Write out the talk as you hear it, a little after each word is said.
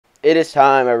It is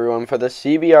time, everyone, for the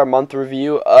CBR month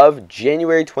review of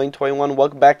January 2021.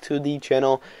 Welcome back to the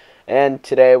channel, and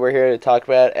today we're here to talk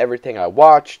about everything I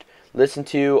watched, listened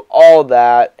to, all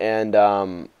that, and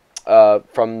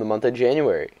from the month of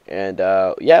January. And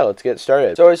yeah, let's get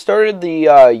started. So I started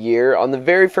the year on the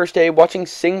very first day watching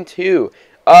Sing 2.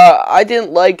 I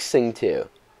didn't like Sing 2.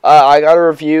 I got a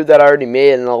review that I already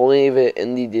made, and I'll leave it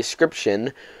in the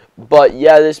description. But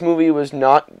yeah, this movie was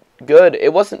not good.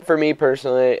 It wasn't for me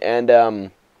personally, and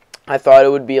I thought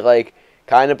it would be like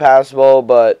kind of passable,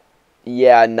 but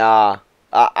yeah, nah.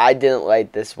 I didn't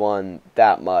like this one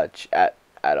that much at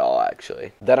all,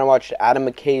 actually. Then I watched Adam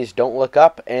McKay's Don't Look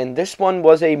Up, and this one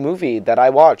was a movie that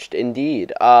I watched,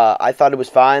 indeed. I thought it was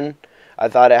fine. I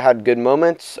thought it had good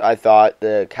moments. I thought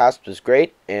the cast was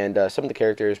great, and some of the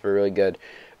characters were really good.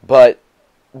 But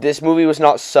this movie was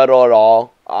not subtle at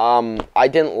all. I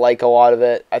didn't like a lot of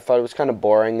it. I thought it was kind of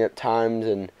boring at times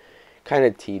and kind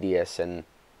of tedious. And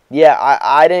yeah,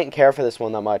 I didn't care for this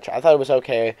one that much. I thought it was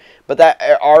okay. But that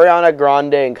Ariana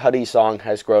Grande and Cudi song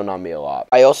has grown on me a lot.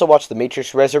 I also watched The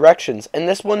Matrix Resurrections, and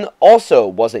this one also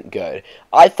wasn't good.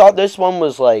 I thought this one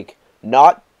was like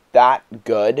not that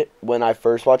good when I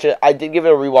first watched it. I did give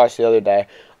it a rewatch the other day.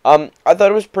 I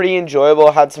thought it was pretty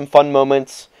enjoyable. Had some fun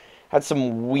moments. Had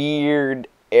some weird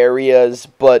areas,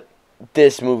 but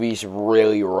this movie's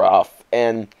really rough.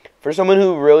 And for someone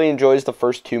who really enjoys the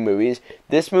first two movies,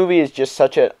 this movie is just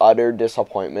such an utter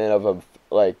disappointment of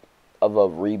a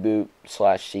reboot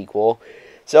 / sequel.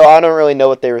 So I don't really know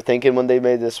what they were thinking when they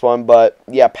made this one, but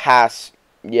yeah, pass.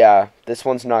 Yeah, this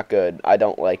one's not good. I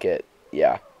don't like it.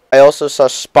 Yeah. I also saw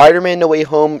Spider-Man No Way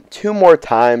Home 2 more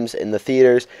times in the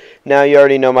theaters. Now, you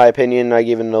already know my opinion. I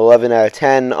gave it an 11 out of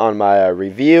 10 on my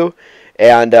review.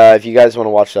 And if you guys want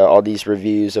to watch all these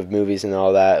reviews of movies and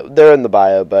all that, they're in the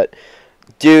bio. But,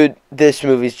 dude, this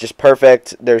movie's just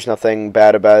perfect. There's nothing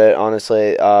bad about it,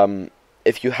 honestly.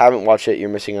 If you haven't watched it, you're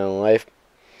missing out on life.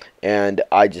 And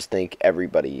I just think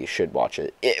everybody should watch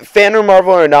it. Fan or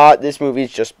Marvel or not, this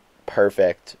movie's just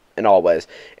perfect in all ways.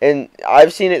 And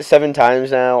I've seen it 7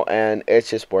 times now, and it's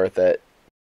just worth it.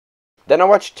 Then I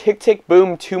watched Tick, Tick,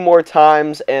 Boom 2 more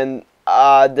times, and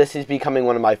this is becoming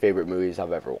one of my favorite movies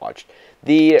I've ever watched.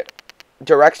 The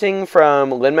directing from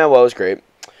Lin-Manuel is great.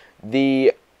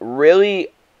 The really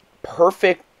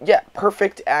perfect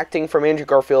acting from Andrew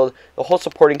Garfield. The whole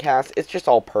supporting cast, it's just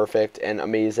all perfect and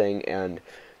amazing and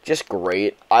just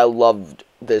great. I loved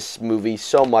this movie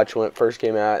so much when it first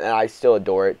came out, and I still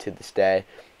adore it to this day.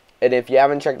 And if you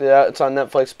haven't checked it out, it's on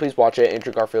Netflix. Please watch it.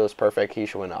 Andrew Garfield is perfect. He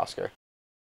should win an Oscar.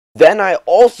 Then I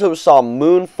also saw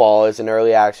Moonfall as an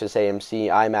early access AMC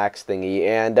IMAX thingy.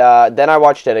 And then I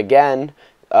watched it again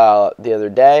the other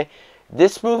day.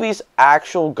 This movie's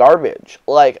actual garbage.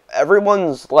 Like,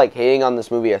 everyone's like hating on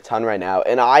this movie a ton right now.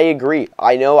 And I agree.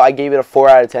 I know I gave it a 4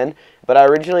 out of 10. But I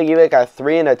originally gave it like a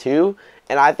 3 and a 2.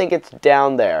 And I think it's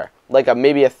down there. Like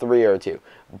maybe a 3 or a 2.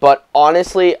 But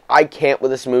honestly, I can't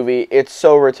with this movie. It's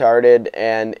so retarded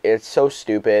and it's so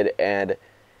stupid, and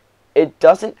it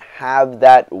doesn't have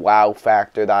that wow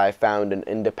factor that I found in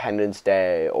Independence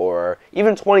Day or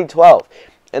even 2012.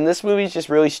 And this movie's just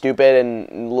really stupid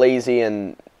and lazy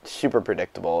and super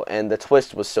predictable, and the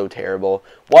twist was so terrible.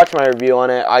 Watch my review on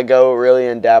it. I go really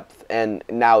in depth, and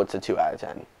now it's a 2 out of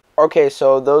 10. Okay,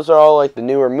 so those are all like the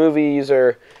newer movies,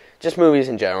 or just movies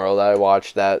in general that I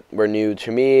watched that were new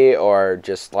to me, or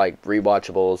just like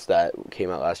rewatchables that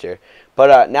came out last year.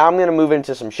 But now I'm going to move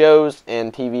into some shows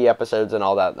and TV episodes and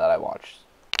all that I watched.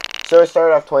 So I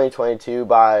started off 2022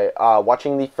 by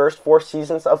watching the first 4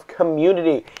 seasons of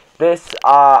Community. This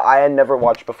I had never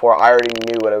watched before. I already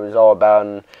knew what it was all about,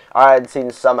 and I had seen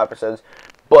some episodes.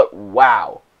 But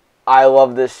wow, I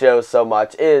love this show so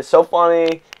much. It is so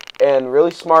funny and really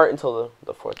smart until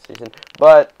the 4th season.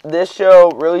 But this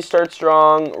show really starts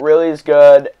strong, really is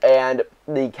good, and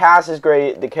the cast is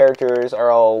great. The characters are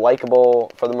all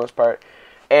likable for the most part.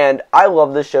 And I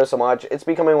love this show so much. It's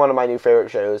becoming one of my new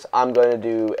favorite shows. I'm going to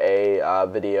do a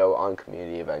video on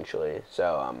Community eventually.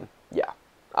 So, yeah.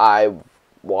 I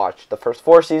watched the first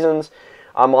 4 seasons.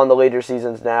 I'm on the later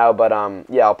seasons now, but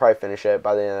yeah, I'll probably finish it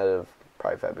by the end of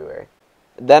probably February.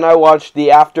 Then I watched The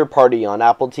Afterparty on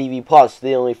Apple TV+,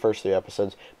 the only first 3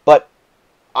 episodes. But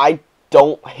I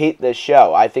don't hate this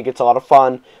show. I think it's a lot of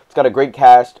fun. It's got a great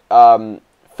cast.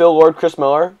 Phil Lord, Chris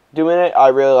Miller doing it. I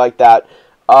really like that.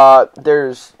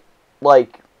 There's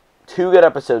like 2 good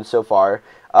episodes so far.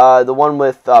 The one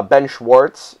with Ben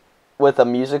Schwartz with a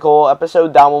musical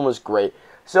episode, that one was great.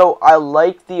 So I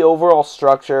like the overall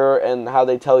structure and how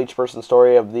they tell each person's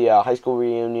story of the high school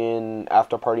reunion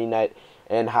after party night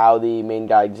and how the main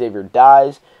guy Xavier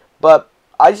dies. But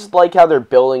I just like how they're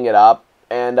building it up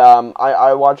And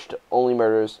I watched Only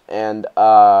Murders, and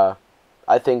I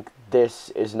think this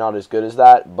is not as good as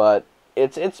that, but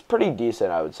it's pretty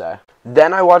decent, I would say.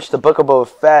 Then I watched the Book of Boba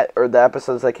Fett, or the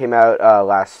episodes that came out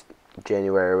last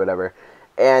January or whatever.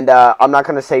 And I'm not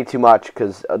going to say too much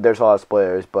because there's a lot of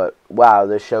spoilers, but wow,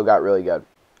 this show got really good.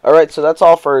 Alright, so that's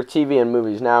all for TV and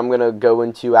movies. Now I'm going to go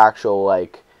into actual,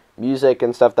 like, music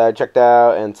and stuff that I checked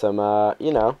out and some,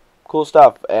 you know, cool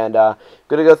stuff. And I'm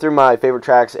going to go through my favorite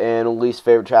tracks and least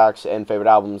favorite tracks and favorite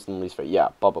albums and least favorite, yeah,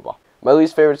 blah, blah, blah. My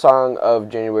least favorite song of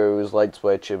January was Light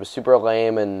Switch. It was super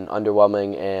lame and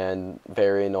underwhelming and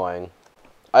very annoying.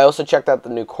 I also checked out the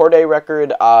new Cordae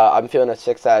record. I'm feeling a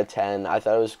 6 out of 10. I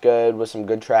thought it was good with some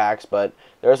good tracks, but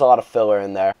there's a lot of filler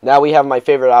in there. Now we have my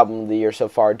favorite album of the year so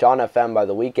far, Dawn FM by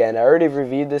The Weeknd. I already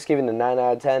reviewed this, giving it a 9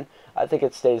 out of 10. I think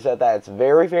it stays at that. It's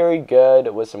very, very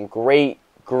good with some great,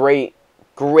 great,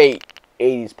 great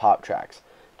 80s pop tracks.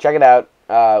 Check it out.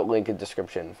 Link in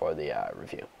description for the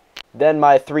review. Then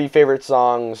my 3 favorite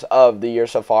songs of the year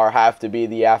so far have to be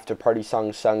the Afterparty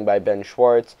songs sung by Ben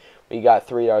Schwartz. We got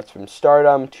 3 Darts from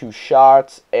Stardom, 2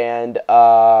 Shots, and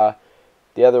the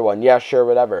other one, Yeah, Sure,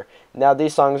 Whatever. Now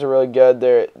these songs are really good.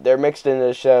 They're mixed into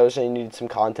the show, so you need some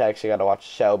context. You got to watch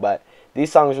the show, but these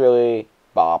songs really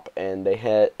bop and they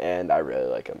hit, and I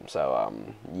really like them. So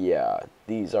yeah,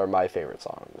 these are my favorite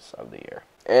songs of the year.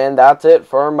 And that's it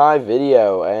for my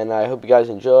video, and I hope you guys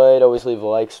enjoyed. Always leave a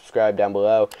like, subscribe down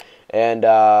below. And,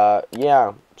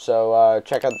 yeah, so,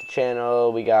 check out the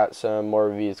channel. We got some more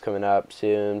reviews coming up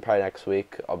soon, probably next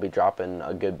week. I'll be dropping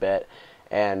a good bit.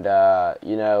 And,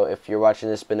 you know, if you're watching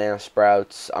this Banana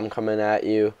Sprouts, I'm coming at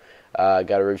you.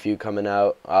 Got a review coming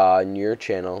out on your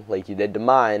channel, like you did to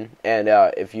mine. And,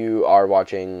 if you are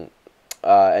watching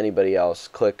anybody else,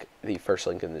 click the first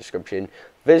link in the description.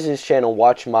 Visit his channel,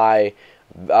 watch my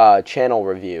channel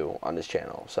review on this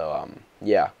channel. So,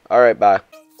 yeah. Alright, bye.